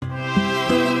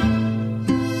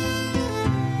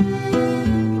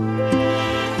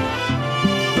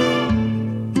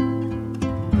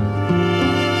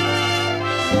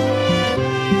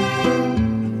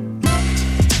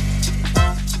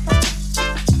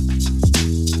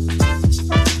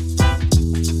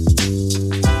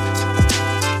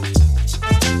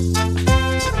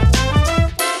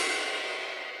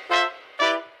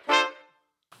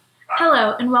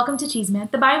and welcome to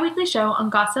Chisme, the bi-weekly show on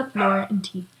gossip, lore, and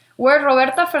tea. We're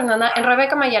Roberta, Fernanda, and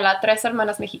Rebeca Mayela, tres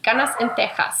hermanas mexicanas in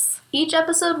Texas. Each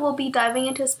episode will be diving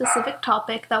into a specific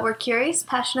topic that we're curious,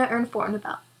 passionate, or informed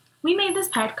about. We made this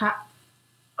podcast.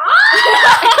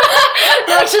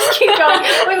 No, just keep going.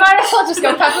 We might as well just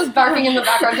go. Peppa's barking in the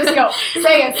background. Just go.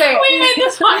 Say it. We made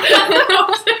this podcast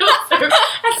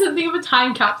as something of a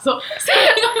time capsule.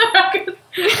 Something on the record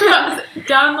for us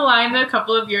down the line in a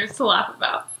couple of years to laugh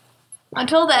about.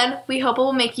 Until then, we hope it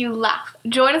will make you laugh.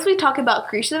 Join us as we talk about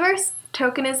Grishaverse,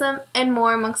 tokenism, and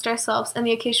more amongst ourselves and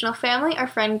the occasional family or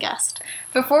friend guest.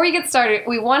 Before we get started,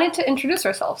 we wanted to introduce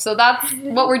ourselves. So that's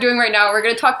what we're doing right now. We're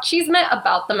going to talk chisme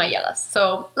about the Mayelas.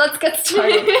 So let's get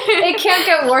started. It can't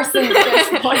get worse than this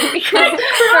point because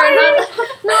Fernanda...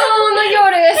 No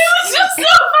llores. It was just so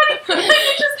funny.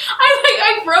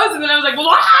 I froze and then I was like,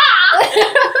 wah!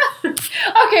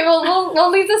 Okay, well,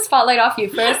 we'll leave the spotlight off you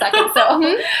for a second. So,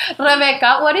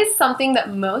 Rebecca, what is something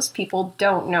that most people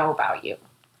don't know about you?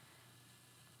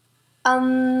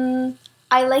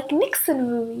 I like Nixon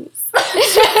movies.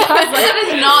 That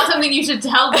is not something you should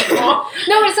tell people.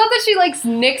 No, it's not that she likes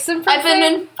Nixon per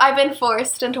se. I've been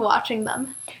forced into watching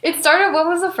them. It started, what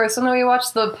was the first one that we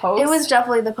watched? The Post? It was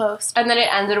definitely The Post. And then it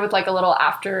ended with like a little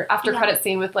after credit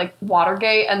scene with like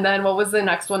Watergate, and then what was the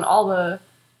next one? The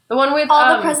one with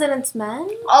All the President's Men?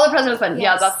 All the President's Men.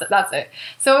 Yes. Yeah, that's it.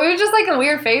 So it was just like a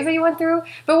weird phase that you went through.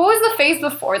 But what was the phase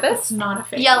before this? It's not a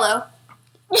phase. Yellow.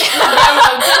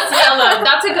 Yellow, just yellow.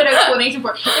 That's a good explanation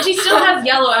for it. And she still has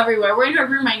yellow everywhere. We're in her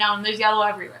room right now and there's yellow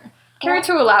everywhere. Care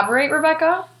to elaborate,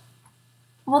 Rebecca?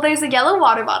 Well, there's a yellow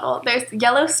water bottle. There's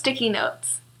yellow sticky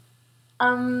notes.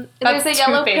 There's That's a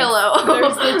yellow two things. pillow.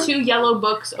 There's the 2 yellow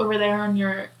books over there on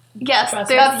your... Yes, That's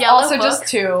there's That's yellow also book. just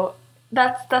 2.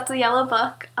 That's a yellow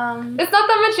book. It's not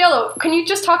that much yellow. Can you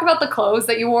just talk about the clothes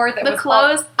that you wore? The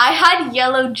clothes. I had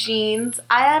yellow jeans.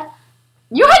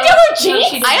 You had yellow jeans?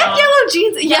 she did I had not. yellow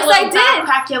jeans. Yes, Yellow I did.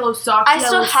 backpack, yellow socks, I yellow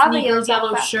still have a sneakers, yellow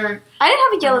yellow backpack. shirt. I didn't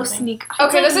have a yellow Everything. sneaker.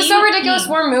 Okay, It's this like is so me with ridiculous.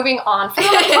 me. We're moving on.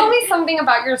 Fernanda, tell me something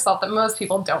about yourself that most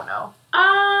people don't know.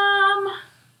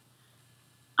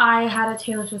 I had a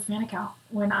Taylor Swift fan account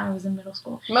when I was in middle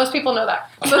school. Most people know that.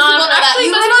 Most people know that. Actually,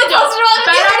 You most literally people posted about it.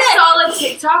 But You I did it. saw a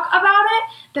TikTok about it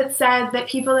that said that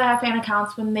people that have fan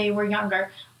accounts when they were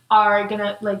younger are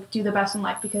gonna like do the best in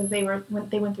life because they went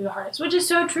through the hardest, which is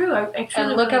so true. I truly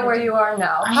And look at where believe it. you are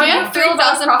now. I How do you have feel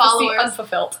about 3,000 prophecy followers.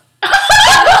 unfulfilled?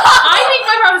 I think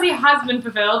my prophecy has been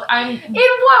fulfilled. In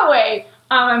what way?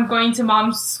 I'm going to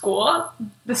mom's school.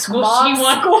 The school Mom's she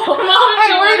wanted. school. Mom, Hey,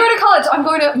 she where are you wanted- going to college? I'm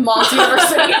going to Mom's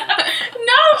University.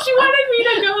 No, she wanted me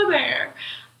to go there.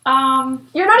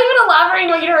 You're not even elaborating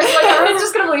what university. Like, everyone's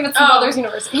just going to believe it's Oh. mother's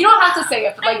university. You don't have to say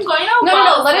it, but like, I'm going to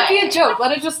no. Let it be Wellesley. a joke.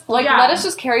 Let it just let us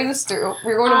just carry this through.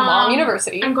 We're going to Mom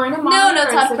University. I'm going to Mom No,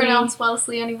 University. it's how to pronounce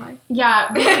Wellesley anyway. Yeah,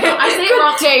 I say it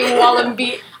wrong. Good day,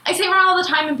 Wallenby. I say it wrong all the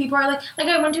time, and people are like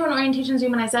I went to an orientation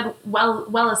Zoom and I said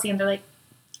Wellesley, and they're like,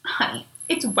 honey,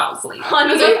 it's Wellesley. I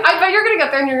was like, I bet you're gonna get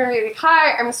there and you're gonna be like,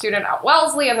 "Hi, I'm a student at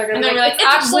Wellesley," and they're gonna And be they're like, like, "It's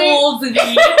it's actually." Wolsey.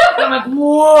 And I'm like,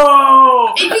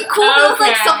 whoa. It'd be cool if it was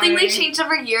like Okay. something they changed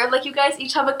every year. Like you guys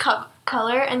each have a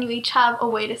color and you each have a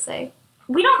way to say.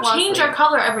 We don't change Wellesley. our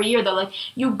color every year though. Like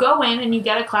you go in and you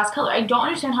get a class color. I don't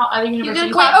understand how other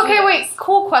universities. class do Okay, this. wait.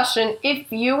 Cool question. If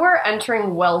you were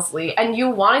entering Wellesley and you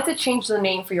wanted to change the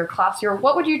name for your class year,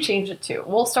 what would you change it to?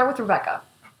 We'll start with Rebecca.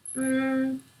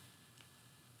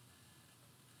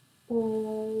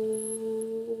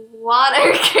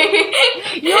 Watergate.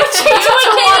 You would change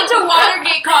it to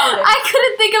Watergate College. I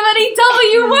couldn't think of any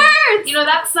W words. You know,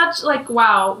 that's such like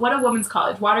wow. What a women's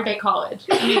college, Watergate College.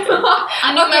 Amazing.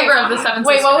 A new Okay. member of the Seven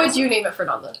Wait, Sisters. what would you name it,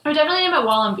 Fernanda? I would definitely name it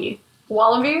Wallenby.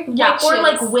 Wallenby? Yeah, or Witches.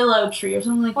 like Willow Tree or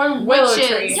something like. Or Willow Witches.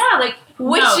 Tree. Yeah, like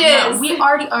Witches. No, we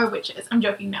already are witches. I'm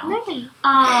joking now.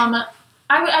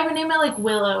 I would name it like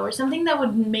Willow or something that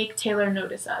would make Taylor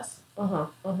notice us.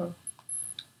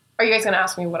 Are you guys gonna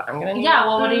ask me what I'm gonna name? Yeah,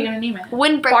 well, what are you gonna name it?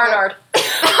 Windbreaker. Barnard.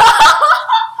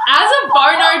 As a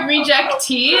Barnard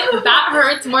rejectee, that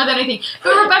hurts more than anything.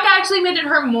 But Rebecca actually made it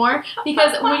hurt more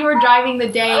because we were driving the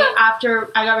day after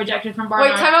I got rejected from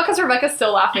Barnard. Wait, time out because Rebecca's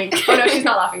still laughing. Oh no, she's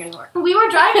not laughing anymore. We were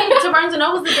driving to Barnes and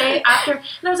Noble the day after, and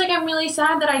I was like, I'm really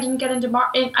sad that I didn't get into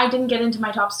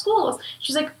my top schools.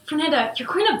 She's like, Fernanda, you're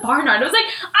going to Barnard. I was like,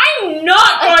 I'm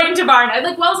not going to Barnard.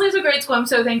 Like Wellesley's a great school. I'm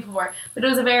so thankful for it. But it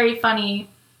was a very funny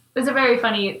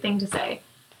thing to say.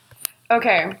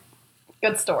 Okay,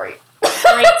 good story.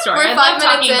 Great story. We're I 5 love minutes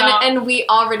talking in about- and we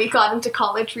already got into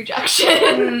college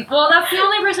rejection. Well, that's the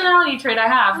only personality trait I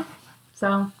have.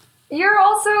 So. You're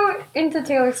also into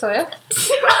Taylor Swift.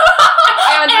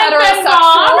 And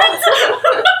heterosexual.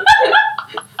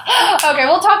 Okay,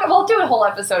 we'll do a whole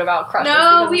episode about crushes.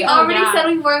 No, because we of- already yeah. said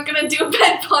we weren't gonna do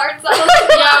bed parts.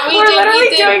 Yeah, we We're did. literally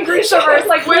we doing did. Grishaverse.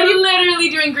 Like, We're literally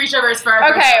doing Grishaverse for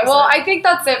our first okay, well, episode. I think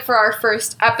that's it for our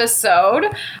first episode.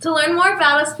 To learn more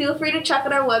about us, feel free to check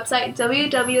out our website,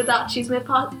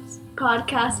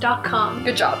 www.cheesemepodcast.com,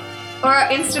 Good job. or our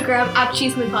Instagram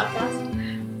 @cheesemepodcast.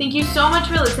 Thank you so much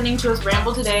for listening to us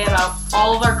ramble today about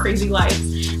all of our crazy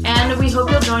lives, and we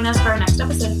hope you'll join us for our next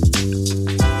episode.